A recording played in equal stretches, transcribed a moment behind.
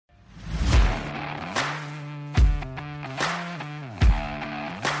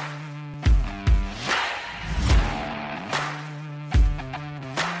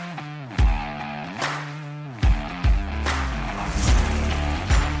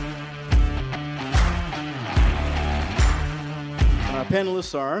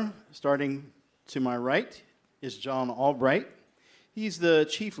panelists are, starting to my right, is John Albright. He's the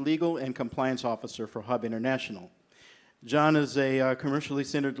Chief Legal and Compliance Officer for Hub International. John is a commercially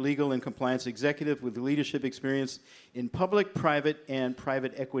centered legal and compliance executive with leadership experience in public, private, and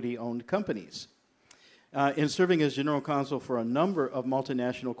private equity-owned companies. In serving as general counsel for a number of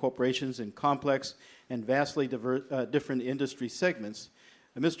multinational corporations in complex and vastly different industry segments,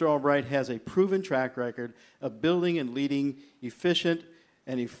 Mr. Albright has a proven track record of building and leading efficient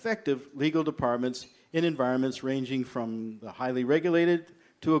and effective legal departments in environments ranging from the highly regulated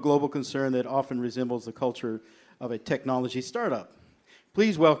to a global concern that often resembles the culture of a technology startup.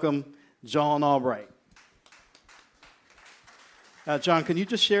 Please welcome John Albright. John, can you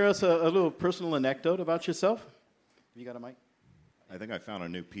just share us a little personal anecdote about yourself? Have you got a mic? I think I found a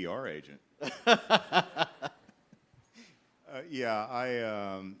new PR agent.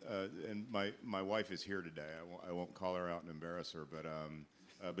 And my wife is here today. I won't call her out and embarrass her, but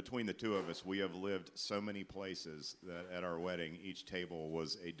between the two of us, we have lived so many places that at our wedding, each table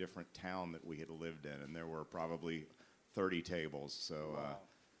was a different town that we had lived in, and there were probably 30 tables. So wow.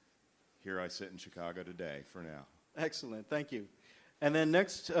 Here I sit in Chicago today for now. Excellent, thank you. And then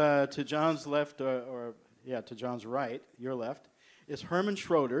next to John's left, to John's right, your left, is Herman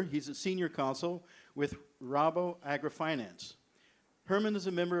Schroeder. He's a senior counsel with Rabo AgriFinance. Herman is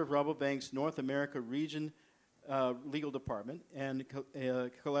a member of Rabobank's North America Region Legal Department and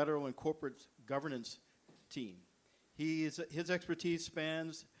Collateral and Corporate Governance team. His expertise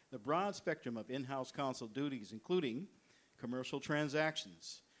spans the broad spectrum of in-house counsel duties, including commercial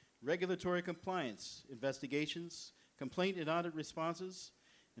transactions, regulatory compliance, investigations, complaint and audit responses,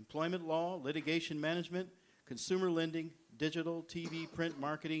 employment law, litigation management, consumer lending, digital, TV, print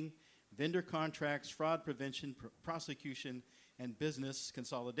marketing, vendor contracts, fraud prevention, prosecution, and business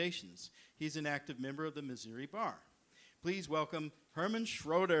consolidations. He's an active member of the Missouri Bar. Please welcome Herman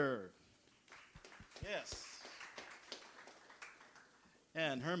Schroeder. Yes.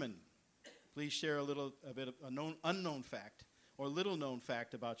 And Herman, please share a bit of a unknown fact or little-known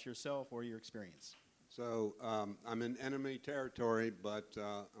fact about yourself or your experience. So I'm in enemy territory, but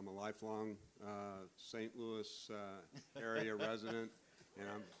I'm a lifelong St. Louis area resident,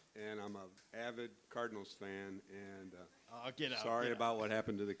 and I'm an avid Cardinals fan, and sorry about what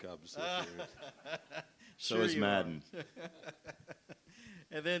happened to the Cubs this year. So is Madden.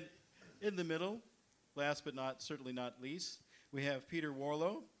 And then in the middle, last but certainly not least, we have Peter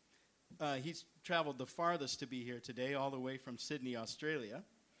Warlow. He's traveled the farthest to be here today, all the way from Sydney, Australia.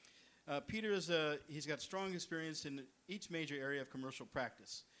 Peter he's got strong experience in each major area of commercial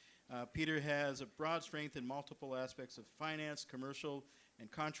practice. Peter has a broad strength in multiple aspects of finance, commercial,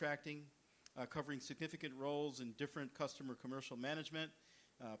 and contracting, covering significant roles in different customer commercial management,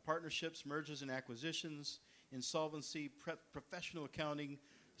 partnerships, mergers and acquisitions, insolvency, professional accounting,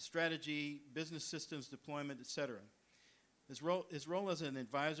 strategy, business systems deployment, etc. His role as an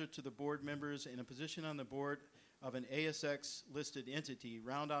advisor to the board members and a position on the board of an ASX-listed entity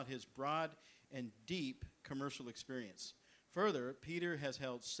round out his broad and deep commercial experience. Further, Peter has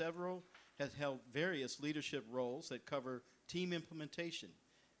held various leadership roles that cover team implementation,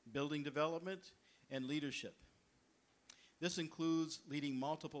 building development, and leadership. This includes leading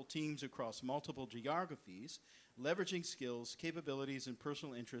multiple teams across multiple geographies, leveraging skills, capabilities, and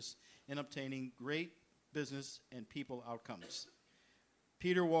personal interests in obtaining great business and people outcomes.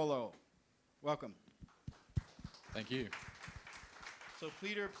 Peter Warlow, welcome. Thank you. So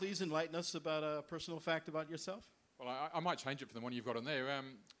Peter, please enlighten us about a personal fact about yourself. Well, I might change it from the one you've got on there.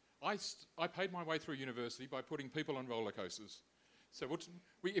 I paid my way through university by putting people on roller coasters. So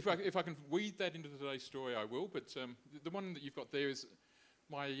if I can weave that into today's story, I will. But the one that you've got there is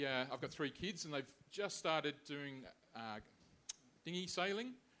I've got 3 kids, and they've just started doing dinghy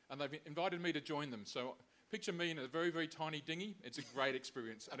sailing, and they've invited me to join them. So picture me in a very, very tiny dinghy. It's a great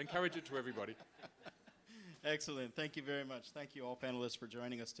experience. I'd encourage it to everybody. Excellent. Thank you very much. Thank you all panelists for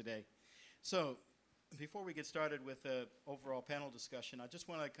joining us today. So before we get started with the overall panel discussion, I just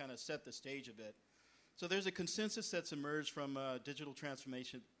want to kind of set the stage a bit. So there's a consensus that's emerged from digital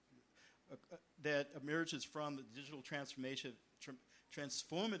transformation that emerges from the digital transformation,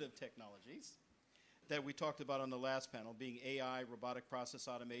 transformative technologies that we talked about on the last panel, being AI, robotic process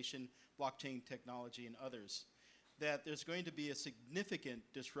automation, blockchain technology, and others, that there's going to be a significant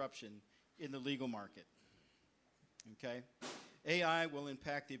disruption in the legal market. Okay? AI will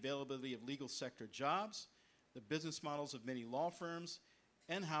impact the availability of legal sector jobs, the business models of many law firms,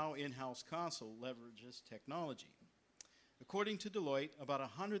 and how in-house counsel leverages technology. According to Deloitte, about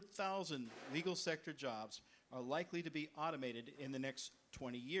 100,000 legal sector jobs are likely to be automated in the next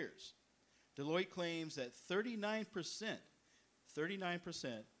 20 years. Deloitte claims that 39%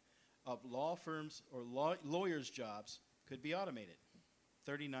 39% of law firms or lawyers' jobs could be automated.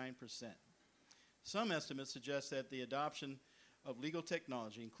 39%. Some estimates suggest that the adoption of legal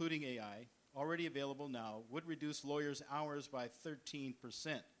technology, including AI, already available now, would reduce lawyers' hours by 13%.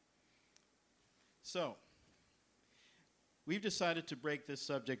 So, we've decided to break this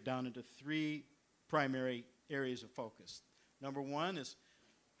subject down into 3 primary areas of focus. Number 1 is,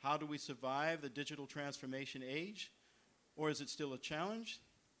 how do we survive the digital transformation age? Or is it still a challenge?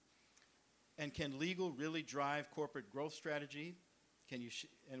 And can legal really drive corporate growth strategy?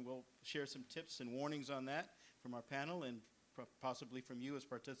 And we'll share some tips and warnings on that from our panel and possibly from you as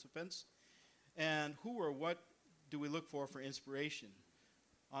participants. And who or what do we look for inspiration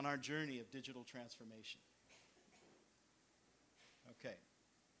on our journey of digital transformation? Okay.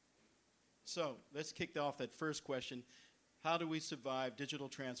 So let's kick off that first question. How do we survive digital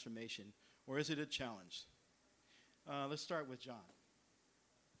transformation, or is it a challenge? Let's start with John.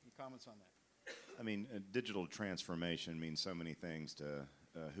 Any comments on that? I mean, digital transformation means so many things to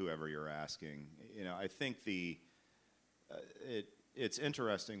whoever you're asking. You know, I think it's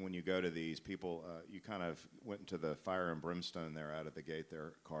interesting when you go to these people. You kind of went into the fire and brimstone there out of the gate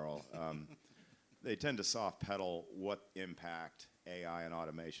there, Carl. They tend to soft pedal what impact AI and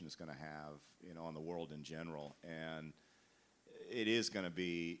automation is going to have, you know, on the world in general, and it is going to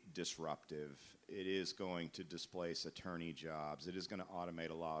be disruptive. It is going to displace attorney jobs. It is going to automate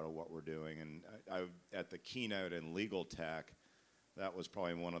a lot of what we're doing. And at the keynote in legal tech, that was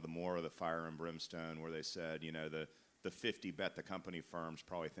probably one of the more of the fire and brimstone, where they said, you know, the 50 bet the company firms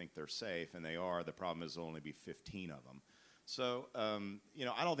probably think they're safe, and they are. The problem is there'll only be 15 of them. So, you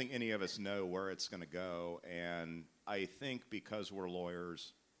know, I don't think any of us know where it's going to go. And I think because we're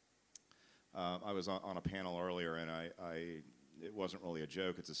lawyers, I was on a panel earlier, and it wasn't really a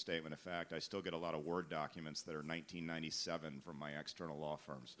joke, it's a statement of fact. I still get a lot of Word documents that are 1997 from my external law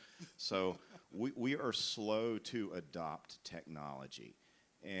firms. So we are slow to adopt technology.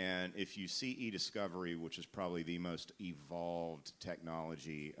 And if you see e-discovery, which is probably the most evolved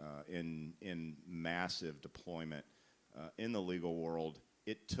technology in massive deployment in the legal world,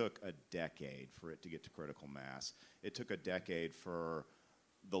 it took a decade for it to get to critical mass. It took a decade for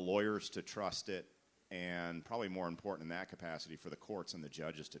the lawyers to trust it, and probably more important in that capacity, for the courts and the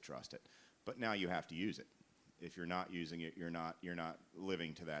judges to trust it. But now you have to use it. If you're not using it, you're not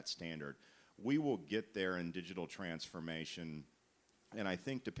living to that standard. We will get there in digital transformation, and I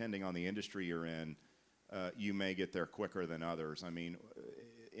think depending on the industry you're in, you may get there quicker than others. I mean,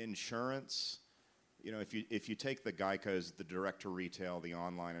 insurance, you know, if you take the Geico's, the direct to retail, the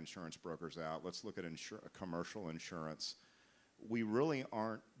online insurance brokers out, let's look at commercial insurance. We really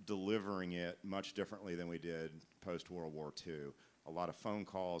aren't delivering it much differently than we did post-World War II. A lot of phone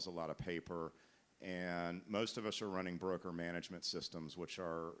calls, a lot of paper, and most of us are running broker management systems, which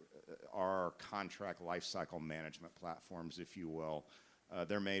are our contract lifecycle management platforms, if you will.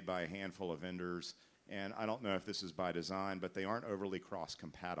 They're made by a handful of vendors, and I don't know if this is by design, but they aren't overly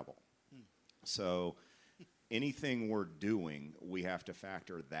cross-compatible. So anything we're doing, we have to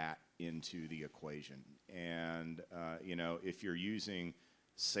factor that into the equation. And, you know, if you're using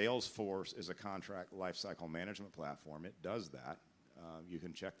Salesforce as a contract lifecycle management platform, it does that. You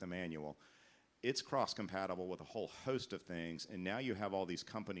can check the manual. It's cross-compatible with a whole host of things, and now you have all these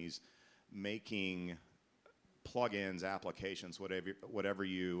companies making plugins, applications, whatever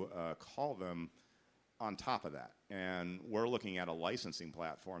you call them, on top of that. And we're looking at a licensing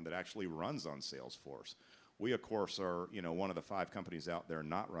platform that actually runs on Salesforce. We, of course, are, you know, one of the 5 companies out there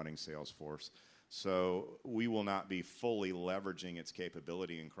not running Salesforce. So we will not be fully leveraging its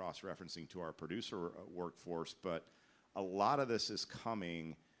capability and cross-referencing to our producer workforce. But a lot of this is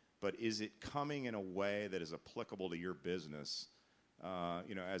coming, but is it coming in a way that is applicable to your business?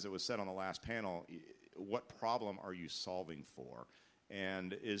 You know, as it was said on the last panel, what problem are you solving for?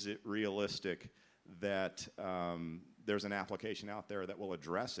 And is it realistic that there's an application out there that will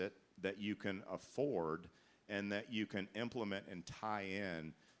address it, that you can afford, and that you can implement and tie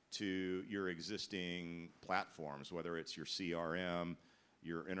in to your existing platforms, whether it's your CRM,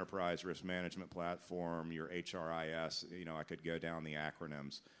 your enterprise risk management platform, your HRIS, you know, I could go down the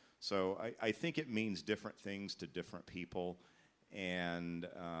acronyms. So I think it means different things to different people, and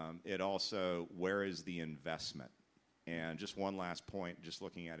it also, where is the investment? And just one last point, just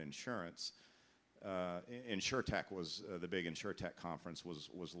looking at insurance, InsurTech was, the big InsurTech conference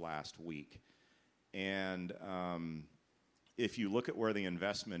was last week. And if you look at where the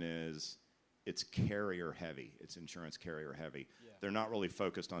investment is, it's carrier heavy. It's insurance carrier heavy. Yeah. They're not really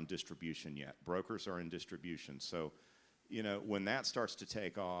focused on distribution yet. Brokers are in distribution. So you know, when that starts to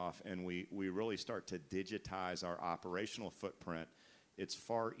take off and we really start to digitize our operational footprint, it's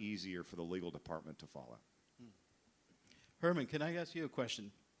far easier for the legal department to follow. Herman, can I ask you a question,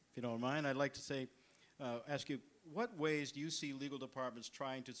 if you don't mind? I'd like to ask you, what ways do you see legal departments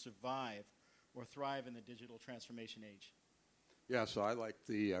trying to survive or thrive in the digital transformation age? Yeah, so I like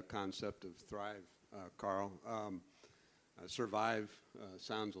the concept of thrive, Carl. Survive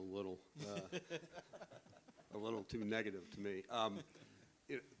sounds a little too negative to me. I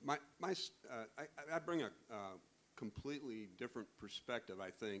bring a completely different perspective,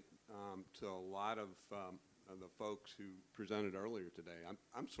 I think, to a lot of the folks who presented earlier today.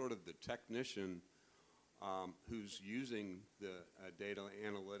 I'm sort of the technician who's using the data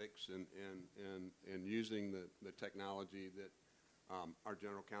analytics and using the technology that our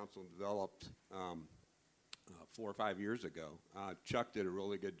general counsel developed 4 or 5 years ago. Chuck did a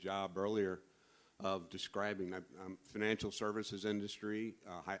really good job earlier of describing financial services industry,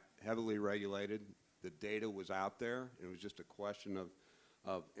 heavily regulated. The data was out there. It was just a question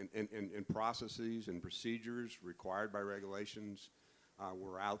of processes and procedures required by regulations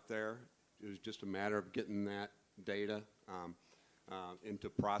were out there. It was just a matter of getting that data into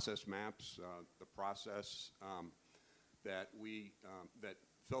process maps. The process that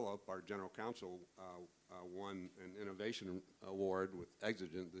Philip, our general counsel, won an innovation award with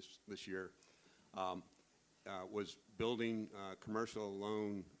Exigent this year, was building commercial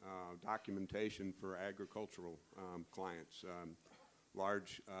loan documentation for agricultural clients,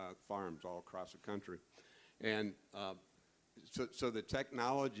 large farms all across the country. And so the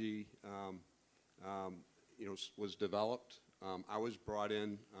technology was developed. I was brought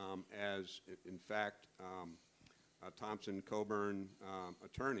in as, in fact, a Thompson Coburn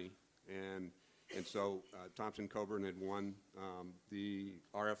attorney, and so Thompson Coburn had won the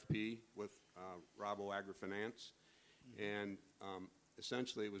RFP with Rabo AgriFinance, and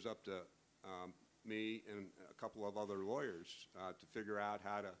essentially it was up to me and a couple of other lawyers to figure out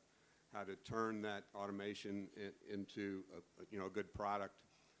how to turn that automation into a good product.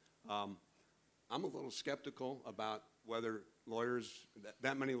 I'm a little skeptical about whether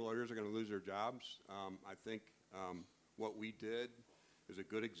that many lawyers are going to lose their jobs. I think what we did is a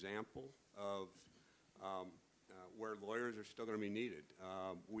good example of where lawyers are still going to be needed.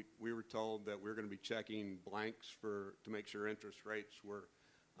 We were told that we were going to be checking blanks to make sure interest rates were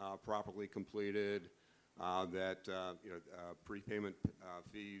properly completed, that prepayment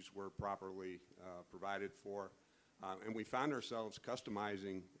fees were properly provided for, and we found ourselves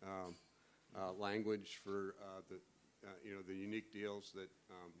customizing language for the unique deals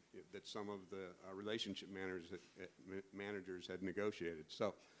that some of the relationship managers had negotiated.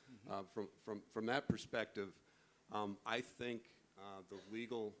 So, from that perspective, I think the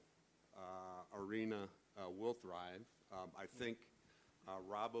legal arena will thrive. I think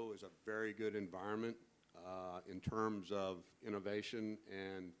Rabo is a very good environment in terms of innovation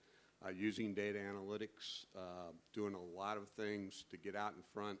and using data analytics, doing a lot of things to get out in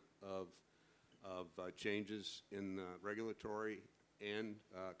front of changes in the regulatory and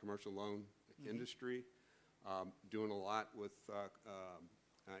commercial loan industry, doing a lot with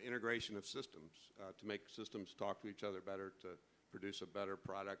integration of systems to make systems talk to each other better, to produce a better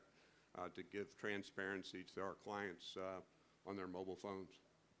product, to give transparency to our clients on their mobile phones.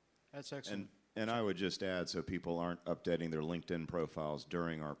 That's excellent. And I would just add, so people aren't updating their LinkedIn profiles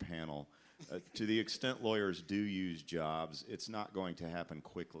during our panel, to the extent lawyers do use jobs, it's not going to happen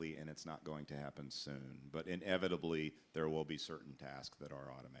quickly and it's not going to happen soon. But inevitably, there will be certain tasks that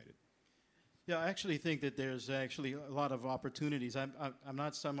are automated. Yeah, I actually think that there's actually a lot of opportunities. I'm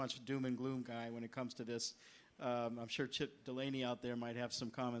not so much a doom and gloom guy when it comes to this. I'm sure Chip Delaney out there might have some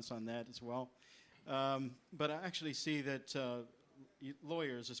comments on that as well. But I actually see that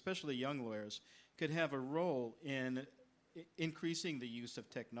lawyers, especially young lawyers, could have a role in increasing the use of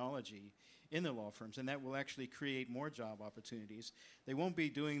technology in the law firms, and that will actually create more job opportunities. They won't be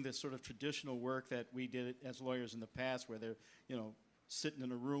doing the sort of traditional work that we did as lawyers in the past, where they're, sitting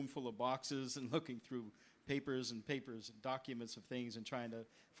in a room full of boxes and looking through papers and documents of things and trying to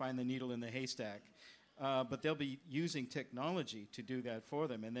find the needle in the haystack. But they'll be using technology to do that for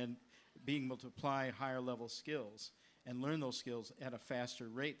them, and then being able to apply higher level skills and learn those skills at a faster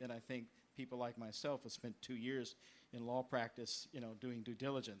rate than I think people like myself have spent 2 years in law practice, doing due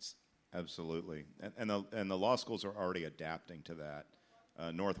diligence. Absolutely. And the law schools are already adapting to that.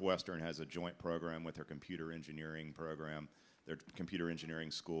 Northwestern has a joint program with their computer engineering program, their computer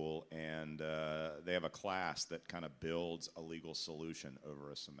engineering school, and they have a class that kind of builds a legal solution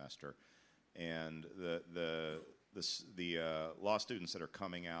over a semester. And the law students that are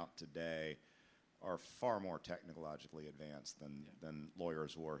coming out today are far more technologically advanced than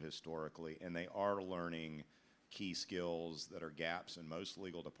lawyers were historically, and they are learning key skills that are gaps in most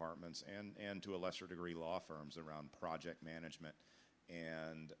legal departments and to a lesser degree law firms around project management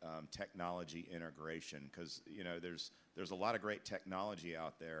and technology integration, because there's a lot of great technology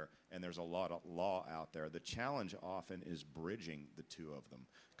out there and there's a lot of law out there. The challenge often is bridging the two of them,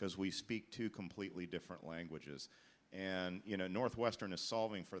 because we speak two completely different languages. And Northwestern is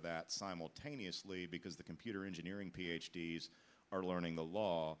solving for that simultaneously, because the computer engineering PhDs are learning the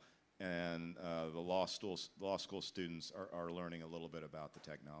law, and the law school students are learning a little bit about the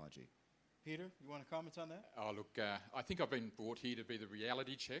technology. Peter, you want to comment on that? Oh, look, I think I've been brought here to be the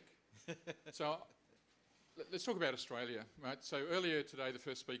reality check. So let's talk about Australia, right? So earlier today, the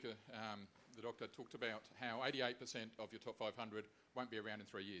first speaker, the doctor, talked about how 88% of your top 500 won't be around in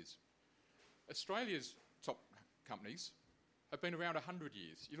 3 years. Australia's top companies have been around 100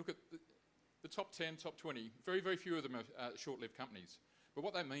 years. You look at the top 10, top 20, very, very few of them are short-lived companies. But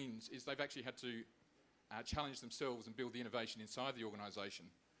what that means is they've actually had to challenge themselves and build the innovation inside the organisation.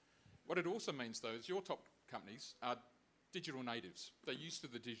 What it also means, though, is your top companies are digital natives. They're used to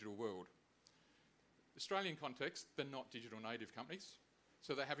the digital world. Australian context, they're not digital native companies,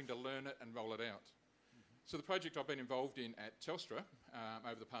 so they're having to learn it and roll it out. So the project I've been involved in at Telstra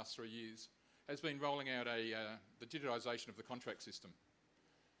over the past 3 years has been rolling out the digitisation of the contract system.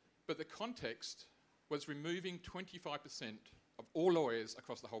 But the context was removing 25% of all lawyers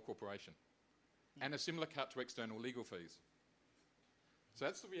across the whole corporation, and a similar cut to external legal fees. So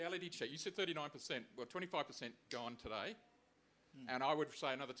that's the reality check. You said 39%, well 25% gone today, and I would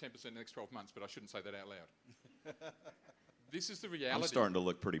say another 10% in the next 12 months, but I shouldn't say that out loud. This is the reality. I'm starting to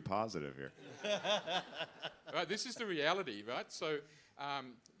look pretty positive here. Right, this is the reality, right? So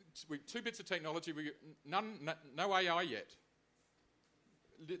two bits of technology, no AI yet.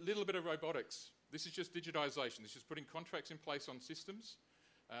 Little bit of robotics. This is just digitisation. This is putting contracts in place on systems,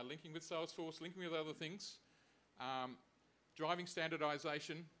 linking with Salesforce, linking with other things, driving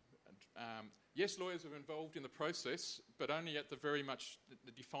standardisation. Yes, lawyers are involved in the process, but only at the very much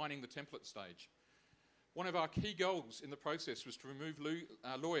the defining the template stage. One of our key goals in the process was to remove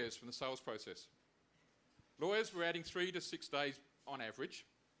lawyers from the sales process. Lawyers were adding 3 to 6 days on average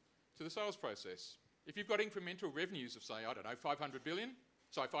to the sales process. If you've got incremental revenues of, say, I don't know, 500 million,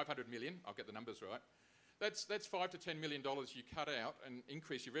 I'll get the numbers right, that's $5 to $10 million you cut out and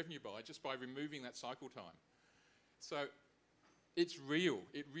increase your revenue by just by removing that cycle time. So it's real.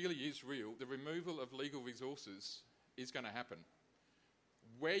 It really is real. The removal of legal resources is going to happen.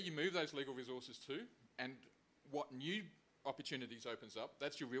 Where you move those legal resources to and what new opportunities opens up,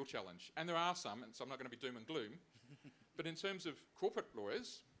 that's your real challenge. And there are some, and so I'm not going to be doom and gloom, but in terms of corporate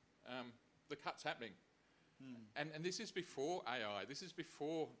lawyers, the cut's happening. And this is before AI. This is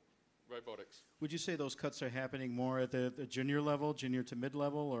before robotics. Would you say those cuts are happening more at the junior level, junior to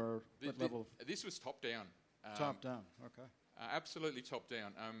mid-level, or what level? This was top down. Top down, okay. Absolutely top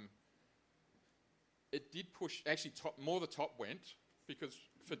down. It did push, actually more the top went, because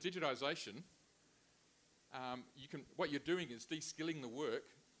for digitisation, what you're doing is de-skilling the work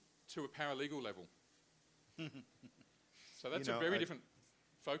to a paralegal level. So that's a very different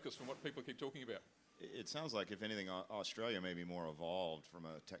focus from what people keep talking about. It sounds like, if anything, Australia may be more evolved from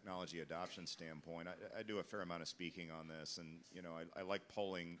a technology adoption standpoint. I do a fair amount of speaking on this, and I like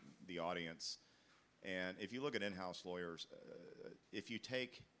polling the audience. And if you look at in-house lawyers, if you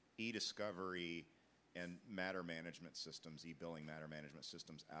take e-discovery and matter management systems, e-billing matter management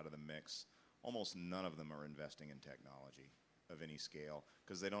systems out of the mix, almost none of them are investing in technology of any scale,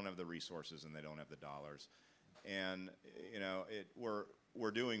 because they don't have the resources and they don't have the dollars. And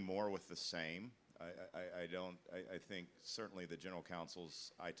we're doing more with the same. I think certainly the general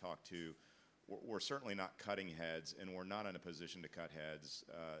counsels I talk to, we're certainly not cutting heads, and we're not in a position to cut heads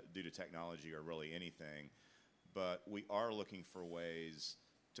due to technology or really anything. But we are looking for ways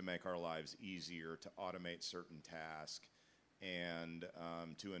to make our lives easier, to automate certain tasks, and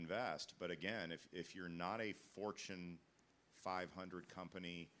to invest. But again, if you're not a Fortune 500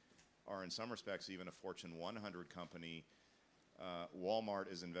 company, or in some respects even a Fortune 100 company,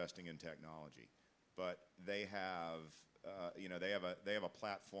 Walmart is investing in technology. But they have, they have a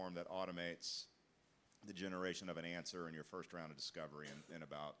platform that automates the generation of an answer in your first round of discovery in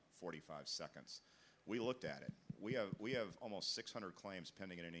about 45 seconds. We looked at it. We have almost 600 claims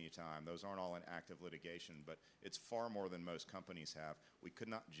pending at any time. Those aren't all in active litigation, but it's far more than most companies have. We could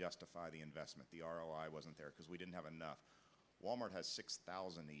not justify the investment. The ROI wasn't there because we didn't have enough. Walmart has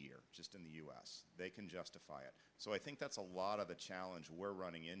 6,000 a year just in the U.S. They can justify it. So I think that's a lot of the challenge we're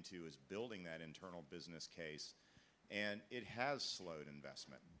running into, is building that internal business case, and it has slowed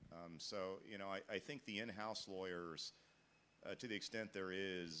investment. So, I think the in-house lawyers, to the extent there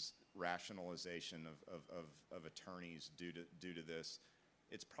is rationalization of attorneys due to this,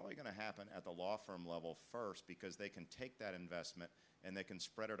 it's probably going to happen at the law firm level first because they can take that investment and they can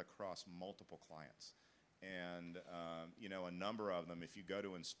spread it across multiple clients. And a number of them, if you go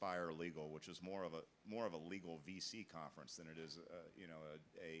to Inspire Legal, which is more of a legal VC conference than it is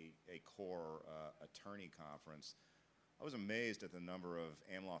a core attorney conference, I was amazed at the number of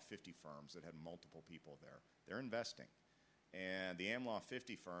AmLaw 50 firms that had multiple people there. They're investing. And the AmLaw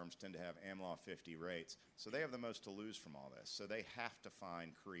 50 firms tend to have AmLaw 50 rates, so they have the most to lose from all this. So they have to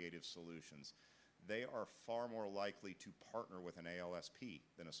find creative solutions. They are far more likely to partner with an ALSP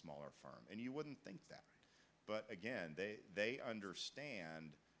than a smaller firm, and you wouldn't think that. But again, they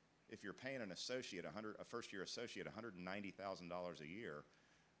understand if you're paying an associate, a first-year associate, $190,000 a year,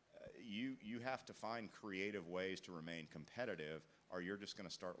 you have to find creative ways to remain competitive, or you're just going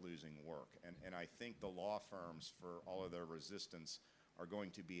to start losing work. And I think the law firms, for all of their resistance, are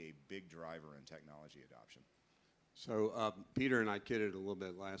going to be a big driver in technology adoption. So Peter and I kidded a little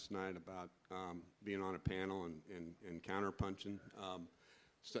bit last night about being on a panel and counterpunching.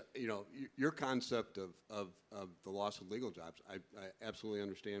 So, your concept of the loss of legal jobs, I absolutely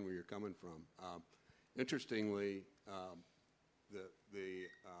understand where you're coming from. Interestingly, the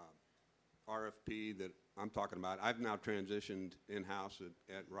RFP that I'm talking about, I've now transitioned in-house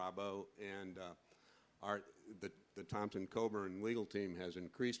at Rabo, and the Thompson Coburn legal team has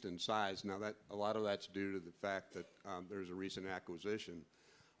increased in size. Now, a lot of that's due to the fact that there's a recent acquisition.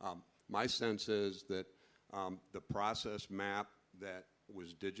 My sense is that the process map that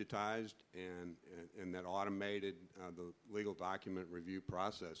was digitized and that automated the legal document review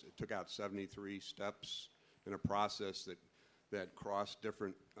process, it took out 73 steps in a process that crossed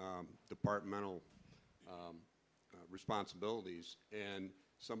different departmental responsibilities. And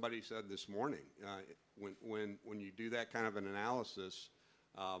somebody said this morning, when you do that kind of an analysis,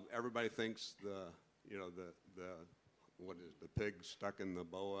 everybody thinks the pig stuck in the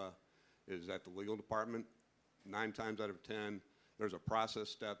boa is at the legal department. 9 times out of 10, there's a process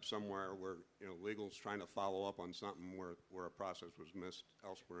step somewhere where legal's trying to follow up on something where a process was missed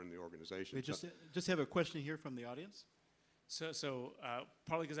elsewhere in the organization. We just have a question here from the audience. So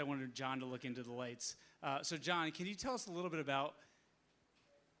partly because I wanted John to look into the lights. So John, can you tell us a little bit about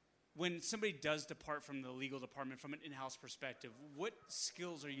when somebody does depart from the legal department from an in-house perspective, what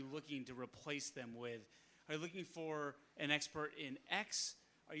skills are you looking to replace them with? Are you looking for an expert in X?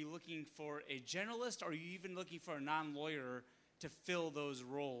 Are you looking for a generalist? Or are you even looking for a non-lawyer to fill those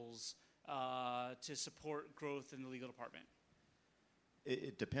roles to support growth in the legal department?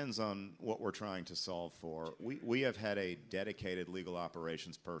 It depends on what we're trying to solve for. We have had a dedicated legal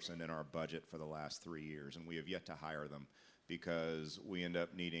operations person in our budget for the last 3 years, and we have yet to hire them because we end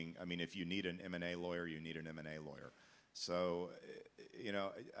up needing, if you need an M&A lawyer, you need an M&A lawyer. So,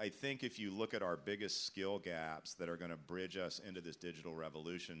 I think if you look at our biggest skill gaps that are going to bridge us into this digital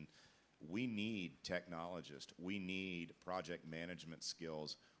revolution, we need technologists. We need project management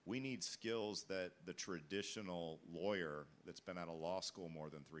skills. We need skills that the traditional lawyer that's been out of law school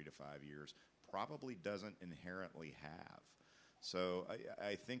more than 3 to 5 years probably doesn't inherently have. So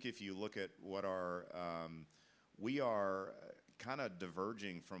I think if you look at what we are kind of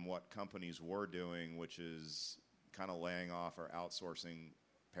diverging from what companies were doing, which is kind of laying off or outsourcing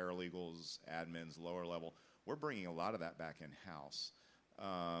paralegals, admins, lower level. We're bringing a lot of that back in-house.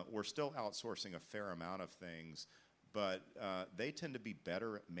 We're still outsourcing a fair amount of things, but they tend to be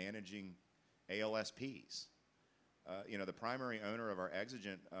better at managing ALSPs. The primary owner of our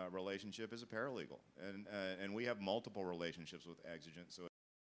Exigent relationship is a paralegal, and we have multiple relationships with Exigent. So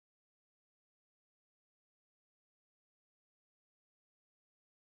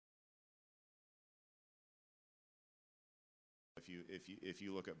if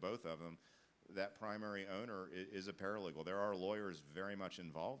you look at both of them, that primary owner is a paralegal. There are lawyers very much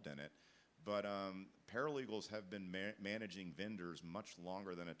involved in it, but paralegals have been managing vendors much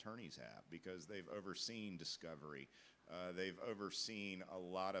longer than attorneys have because they've overseen discovery. They've overseen a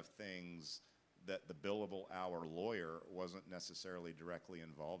lot of things that the billable hour lawyer wasn't necessarily directly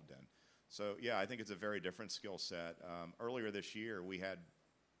involved in. So, yeah, I think it's a very different skill set. Earlier this year, we had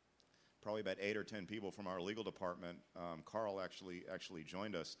probably about 8 or 10 people from our legal department. Carl actually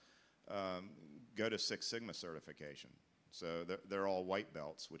joined us. Go to Six Sigma certification. So they're all white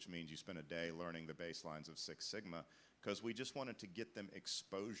belts, which means you spend a day learning the baselines of Six Sigma because we just wanted to get them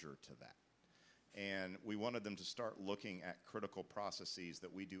exposure to that. And we wanted them to start looking at critical processes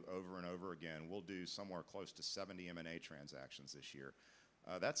that we do over and over again. We'll do somewhere close to 70 M&A transactions this year.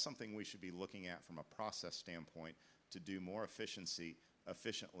 That's something we should be looking at from a process standpoint to do more efficiency,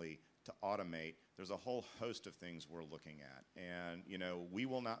 efficiently, to automate. There's a whole host of things we're looking at. And, we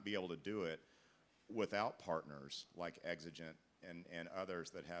will not be able to do it without partners like Exigent and others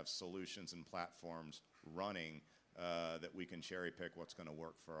that have solutions and platforms running that we can cherry pick what's going to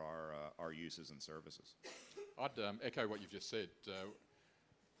work for our uses and services. I'd echo what you've just said.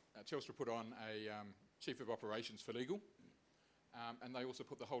 Telstra put on a Chief of Operations for legal, and they also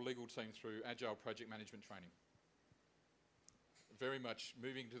put the whole legal team through Agile project management training. Very much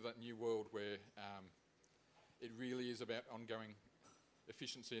moving to that new world where it really is about ongoing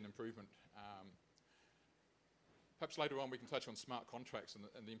efficiency and improvement. Perhaps later on we can touch on smart contracts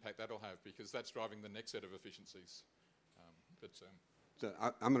and the impact that'll have, because that's driving the next set of efficiencies. So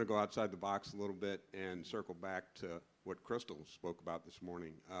I'm going to go outside the box a little bit and circle back to what Crystal spoke about this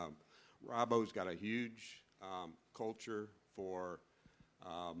morning. Rabo's got a huge culture for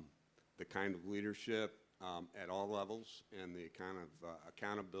the kind of leadership at all levels, and the kind of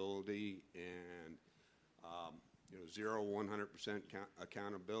accountability and 100%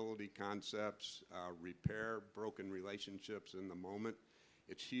 accountability concepts, repair broken relationships in the moment.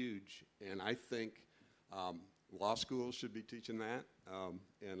 It's huge, and I think law schools should be teaching that,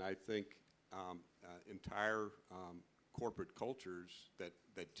 and I think entire corporate cultures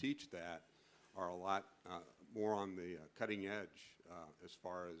that teach that are a lot more on the cutting edge as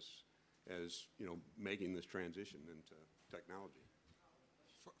far as making this transition into technology.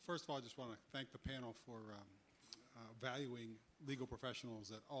 First of all, I just want to thank the panel for valuing legal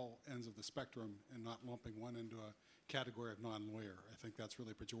professionals at all ends of the spectrum and not lumping one into a category of non-lawyer. I think that's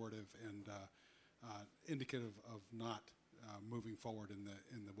really pejorative and indicative of not moving forward in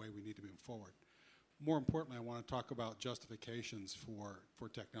the way we need to move forward. More importantly, I want to talk about justifications for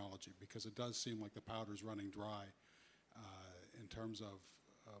technology, because it does seem like the powder's running dry in terms of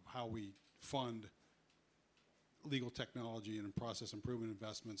how we fund legal technology and process improvement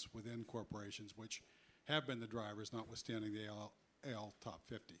investments within corporations, which have been the drivers, notwithstanding the AL Top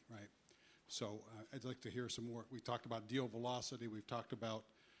 50, right? So I'd like to hear some more. We talked about deal velocity. We've talked about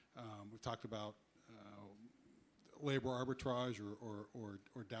labor arbitrage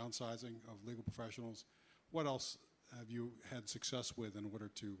or downsizing of legal professionals. What else have you had success with in order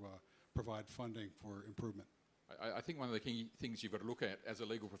to provide funding for improvement? I think one of the key things you've got to look at as a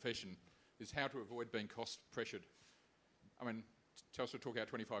legal profession is how to avoid being cost pressured. I mean, Telstra took out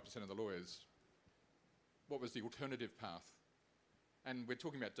 25% of the lawyers. What was the alternative path? And we're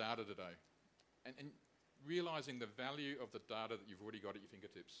talking about data today. And realising the value of the data that you've already got at your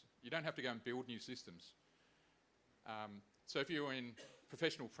fingertips. You don't have to go and build new systems. So if you're in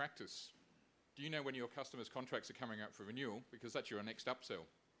professional practice, do you know when your customers' contracts are coming up for renewal? Because that's your next upsell.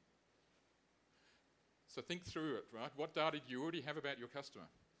 So think through it, right? What data do you already have about your customer?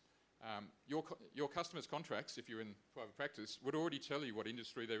 Your customers' contracts, if you're in private practice, would already tell you what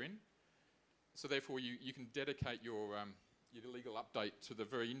industry they're in. So therefore, you can dedicate your legal update to the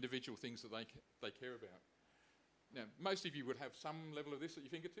very individual things that they care about. Now, most of you would have some level of this at your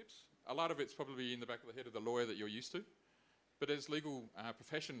fingertips. A lot of it's probably in the back of the head of the lawyer that you're used to. But as legal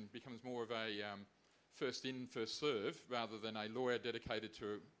profession becomes more of a first in, first serve, rather than a lawyer dedicated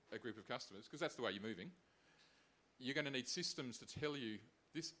to a group of customers, because that's the way you're moving, you're going to need systems to tell you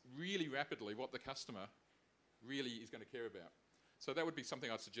this really rapidly what the customer really is going to care about. So that would be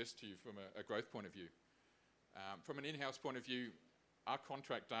something I'd suggest to you from a growth point of view. From an in-house point of view, our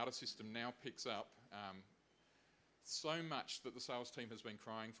contract data system now picks up so much that the sales team has been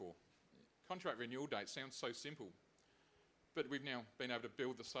crying for. Contract renewal date sounds so simple, but we've now been able to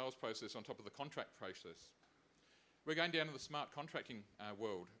build the sales process on top of the contract process. We're going down to the smart contracting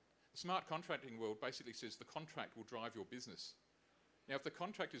world. The smart contracting world basically says the contract will drive your business. Now, if the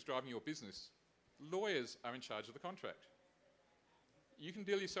contract is driving your business, lawyers are in charge of the contract. You can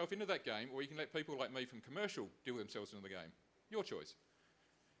deal yourself into that game, or you can let people like me from commercial deal themselves into the game. Your choice.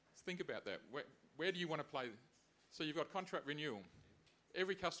 Think about that. Where do you want to play? So you've got contract renewal.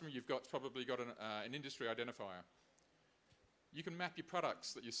 Every customer you've got's probably got an industry identifier. You can map your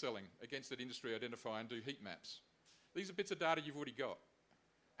products that you're selling against that industry identifier and do heat maps. These are bits of data you've already got,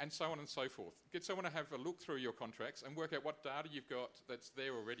 and so on and so forth. Get someone to have a look through your contracts and work out what data you've got that's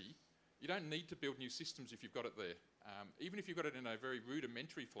there already. You don't need to build new systems if you've got it there. Even if you've got it in a very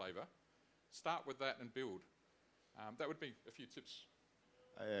rudimentary flavour, start with that and build. That would be a few tips.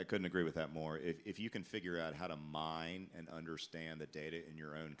 I couldn't agree with that more. If you can figure out how to mine and understand the data in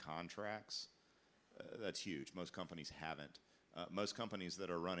your own contracts, that's huge. Most companies haven't. Most companies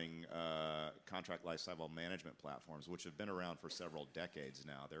that are running contract lifecycle management platforms, which have been around for several decades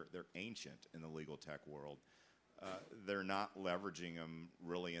now, they're ancient in the legal tech world. They're not leveraging them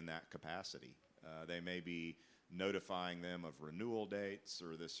really in that capacity. They may be notifying them of renewal dates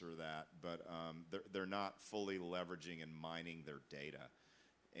or this or that, but they're not fully leveraging and mining their data.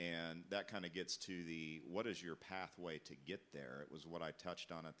 And that kind of gets to the, what is your pathway to get there? It was what I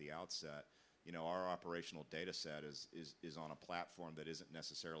touched on at the outset. You know, our operational data set is on a platform that isn't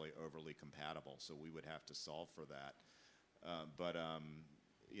necessarily overly compatible, so we would have to solve for that.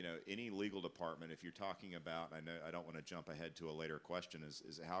 You know, any legal department, if you're talking about, I know I don't want to jump ahead to a later question,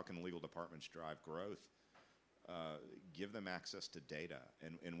 is how can legal departments drive growth? Give them access to data,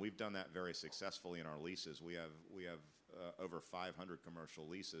 and we've done that very successfully in our leases. We have over 500 commercial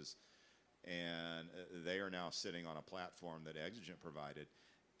leases, and they are now sitting on a platform that Exigent provided,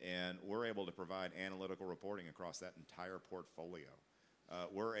 and we're able to provide analytical reporting across that entire portfolio.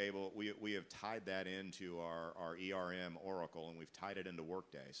 We have tied that into our ERM Oracle, and we've tied it into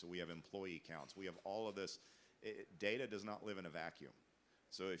Workday. So we have employee counts. We have all of this. Data does not live in a vacuum.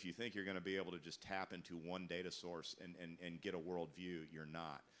 So if you think you're going to be able to just tap into one data source and get a world view, you're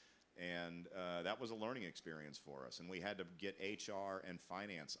not. And that was a learning experience for us. And we had to get HR and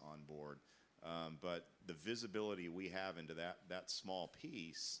finance on board. But the visibility we have into that small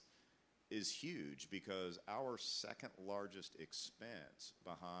piece is huge, because our second largest expense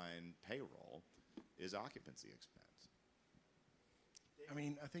behind payroll is occupancy expense. I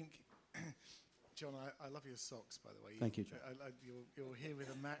mean, I think, John, I love your socks, by the way. Thank you, John. You're here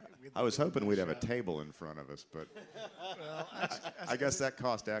with a mat. I was hoping we'd have a table in front of us, but Well, I guess that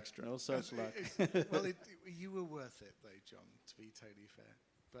cost extra. No such luck. well, you were worth it, though, John, to be totally fair.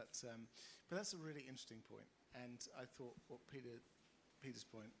 But that's a really interesting point, and I thought what Peter's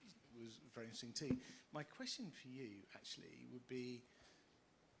point was very interesting too. My question for you, actually, would be,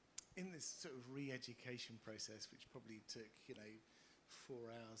 in this sort of re-education process, which probably took 4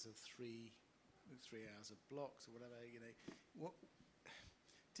 hours of 3 hours of blocks or whatever, what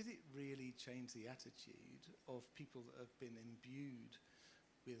did it really change the attitude of people that have been imbued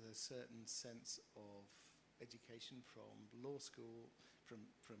with a certain sense of education from law school,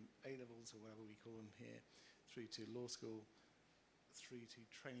 from A-levels or whatever we call them here, through to law school, through to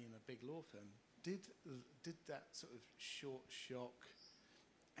training in a big law firm? Did that sort of short shock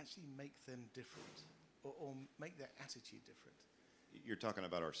actually make them different, or make their attitude different? You're talking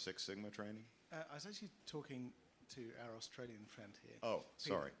about our Six Sigma training? I was actually talking to our Australian friend here. Oh,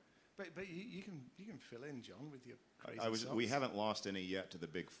 Peter. sorry. But you can fill in, John, with your crazy We socks. haven't lost any yet to the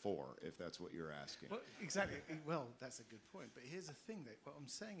Big Four, if that's what you're asking. Well, exactly. Well, that's a good point. But here's the thing, that what I'm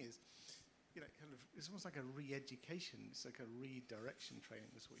saying is, kind of, it's almost like a re-education. It's like a redirection training.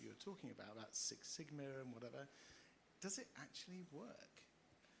 That's what you were talking about Six Sigma and whatever. Does it actually work?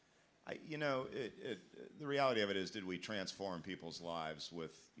 The reality of it is, did we transform people's lives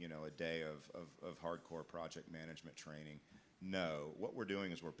with, a day of hardcore project management training? No. What we're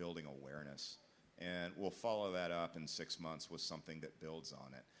doing is we're building awareness, and we'll follow that up in 6 months with something that builds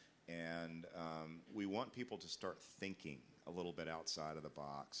on it. And we want people to start thinking a little bit outside of the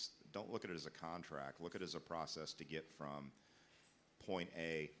box. Don't look at it as a contract. Look at it as a process to get from point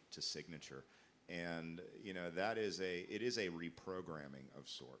A to signature. And it is a reprogramming of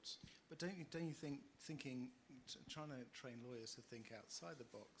sorts. But don't you think trying to train lawyers to think outside the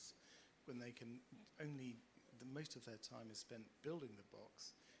box, when they can most of their time is spent building the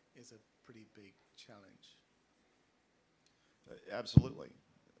box, is a pretty big challenge?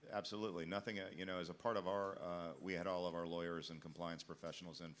 Absolutely. Nothing, as a part of our, we had all of our lawyers and compliance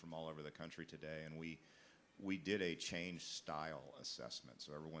professionals in from all over the country today, and we did a change style assessment.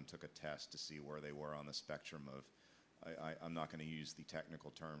 So everyone took a test to see where they were on the spectrum of, I'm not going to use the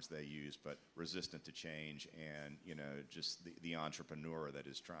technical terms they use, but resistant to change, and just the entrepreneur that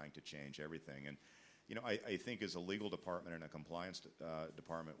is trying to change everything. And I think as a legal department and a compliance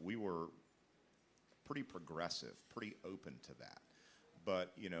department, we were pretty progressive, pretty open to that.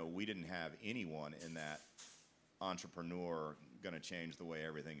 But we didn't have anyone in that entrepreneur going to change the way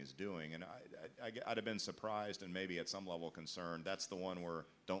everything is doing. And I'd have been surprised and maybe at some level concerned. That's the one where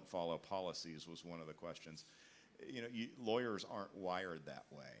don't follow policies was one of the questions. Lawyers aren't wired that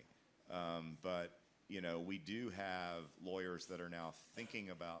way. But we do have lawyers that are now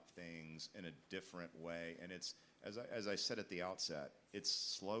thinking about things in a different way. And it's, as I said at the outset, it's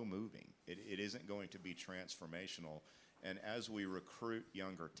slow moving. It isn't going to be transformational. And as we recruit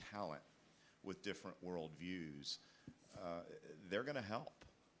younger talent with different worldviews, they're going to help.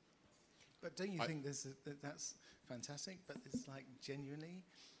 But don't you think that's fantastic? But it's like, genuinely,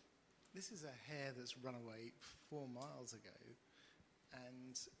 this is a hare that's run away 4 miles ago,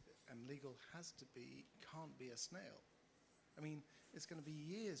 and legal can't be a snail. I mean, it's going to be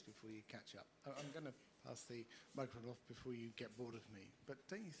years before you catch up. I'm going to pass the microphone off before you get bored of me. But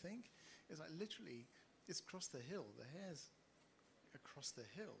don't you think? It's like, literally, it's across the hill. The hair's across the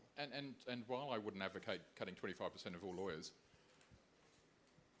hill. And while I wouldn't advocate cutting 25% of all lawyers,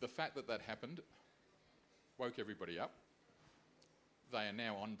 the fact that that happened woke everybody up. They are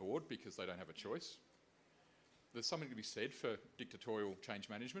now on board because they don't have a choice. There's something to be said for dictatorial change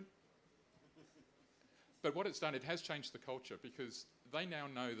management. But what it's done, it has changed the culture because they now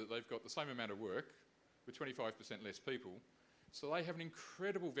know that they've got the same amount of work with 25% less people. So they have an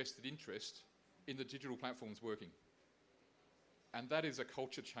incredible vested interest in the digital platforms working. And that is a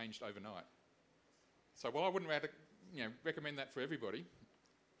culture changed overnight. So while I wouldn't recommend that for everybody,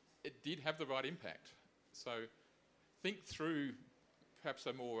 it did have the right impact. So think through perhaps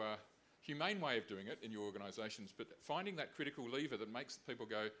a more humane way of doing it in your organisations, but finding that critical lever that makes people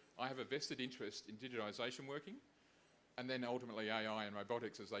go, I have a vested interest in digitisation working, and then ultimately AI and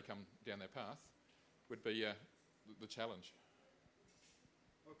robotics as they come down their path would be the challenge.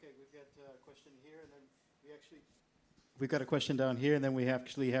 Okay, we've got a question here, and then we've got a question down here, and then we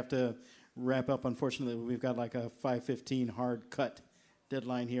actually have to wrap up. Unfortunately, we've got like a 5:15 hard cut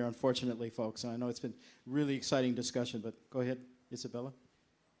deadline here, unfortunately, folks. I know it's been really exciting discussion, but go ahead, Isabella.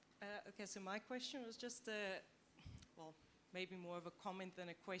 Okay, so my question was just, well, maybe more of a comment than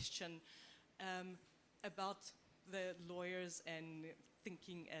a question about the lawyers and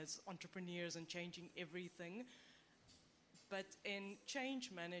thinking as entrepreneurs and changing everything. But in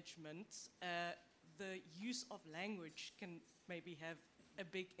change management, the use of language can maybe have a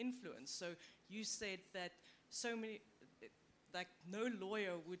big influence. So you said that like no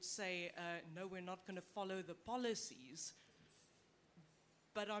lawyer would say, no, we're not going to follow the policies.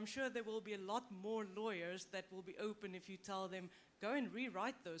 But I'm sure there will be a lot more lawyers that will be open if you tell them, go and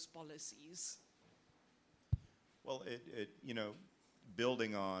rewrite those policies. Well,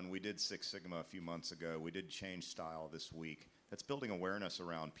 building on, we did Six Sigma a few months ago. We did Change Style this week. That's building awareness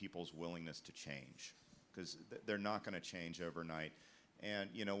around people's willingness to change, because they're not going to change overnight. And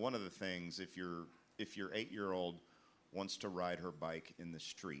one of the things, if your 8-year-old wants to ride her bike in the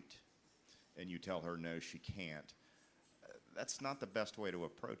street, and you tell her no, she can't, that's not the best way to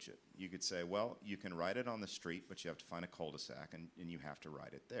approach it. You could say, well, you can ride it on the street, but you have to find a cul-de-sac, and you have to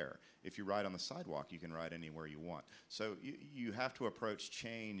ride it there. If you ride on the sidewalk, you can ride anywhere you want. So you have to approach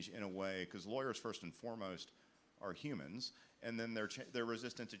change in a way, because lawyers, first and foremost, are humans, and then they're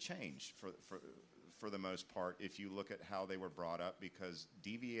resistant to change for the most part if you look at how they were brought up, because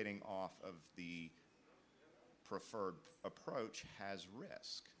deviating off of the preferred approach has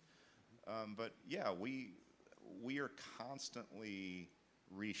risk. But yeah, we are constantly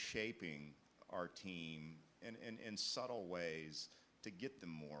reshaping our team in subtle ways to get them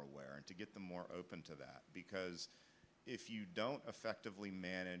more aware and to get them more open to that. Because if you don't effectively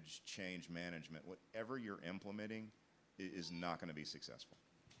manage change management, whatever you're implementing is not going to be successful.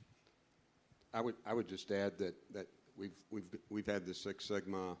 I would just add that we've had the Six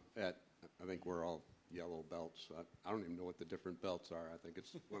Sigma at, I think we're all yellow belts. I don't even know what the different belts are. I think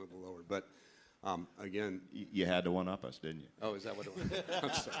it's one of the lower. But again, You had to one-up us, didn't you? oh, is that what it was?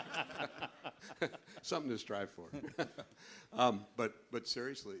 I'm sorry. Something to strive for. But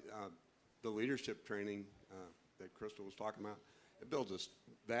seriously, the leadership training that Crystal was talking about, it builds us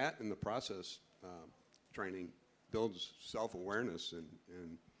that, and the process training builds self-awareness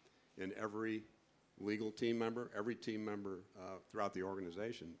in every legal team member, every team member throughout the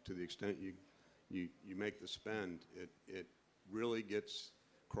organization. To the extent you make the spend, it really gets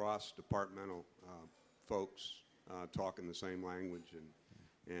cross-departmental folks talking the same language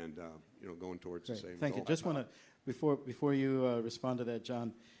and going towards the same Thank goal. you. Just want to, before you respond to that,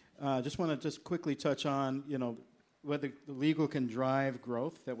 John, just want to quickly touch on, whether the legal can drive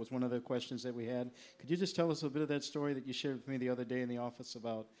growth. That was one of the questions that we had. Could you just tell us a bit of that story that you shared with me the other day in the office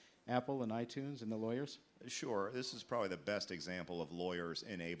about Apple and iTunes and the lawyers? Sure. This is probably the best example of lawyers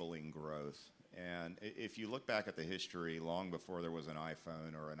enabling growth. And if you look back at the history, long before there was an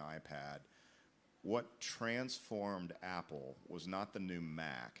iPhone or an iPad, what transformed Apple was not the new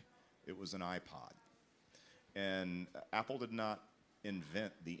Mac, it was an iPod. And Apple did not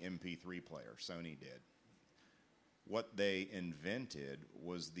invent the MP3 player, Sony did. What they invented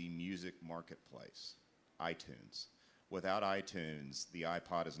was the music marketplace, iTunes. Without iTunes, the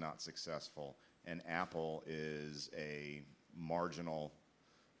iPod is not successful, and Apple is a marginal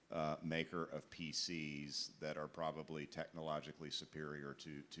maker of PCs that are probably technologically superior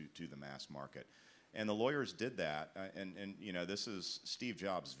to the mass market. And the lawyers did that, and this is Steve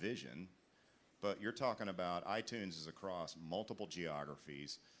Jobs' vision, but you're talking about iTunes is across multiple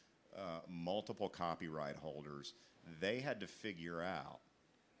geographies, multiple copyright holders. They had to figure out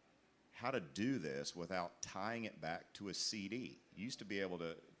how to do this without tying it back to a CD. You used to be able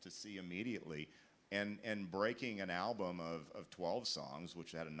to see immediately, and breaking an album of 12 songs,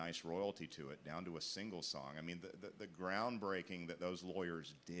 which had a nice royalty to it, down to a single song. I mean, the groundbreaking that those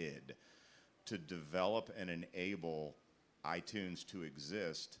lawyers did to develop and enable iTunes to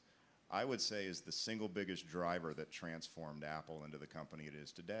exist, I would say, is the single biggest driver that transformed Apple into the company it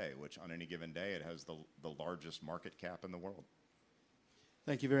is today, which on any given day it has the largest market cap in the world.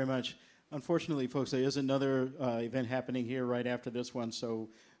 Thank you very much. Unfortunately, folks, there is another event happening here right after this one, so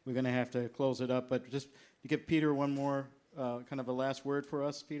we're going to have to close it up. But just to give Peter one more kind of a last word for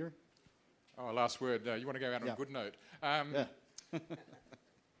us, Peter. Oh, last word. You want to go out on Yeah. a good note. Yeah.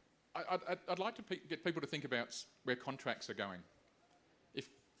 I'd like to get people to think about where contracts are going. If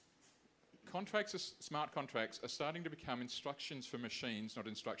smart contracts are starting to become instructions for machines, not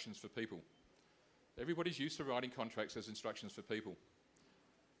instructions for people. Everybody's used to writing contracts as instructions for people.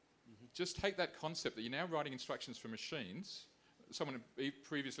 Just take that concept that you're now writing instructions for machines. Someone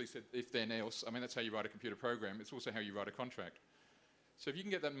previously said, if then else. I mean, that's how you write a computer program. It's also how you write a contract. So if you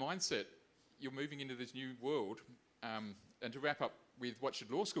can get that mindset, you're moving into this new world. And to wrap up with what should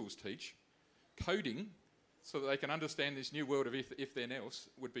law schools teach, coding, so that they can understand this new world of if then else,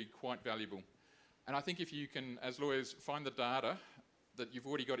 would be quite valuable. And I think if you can, as lawyers, find the data that you've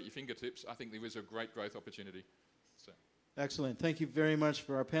already got at your fingertips, I think there is a great growth opportunity. So. Excellent. Thank you very much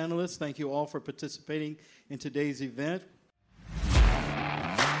for our panelists. Thank you all for participating in today's event.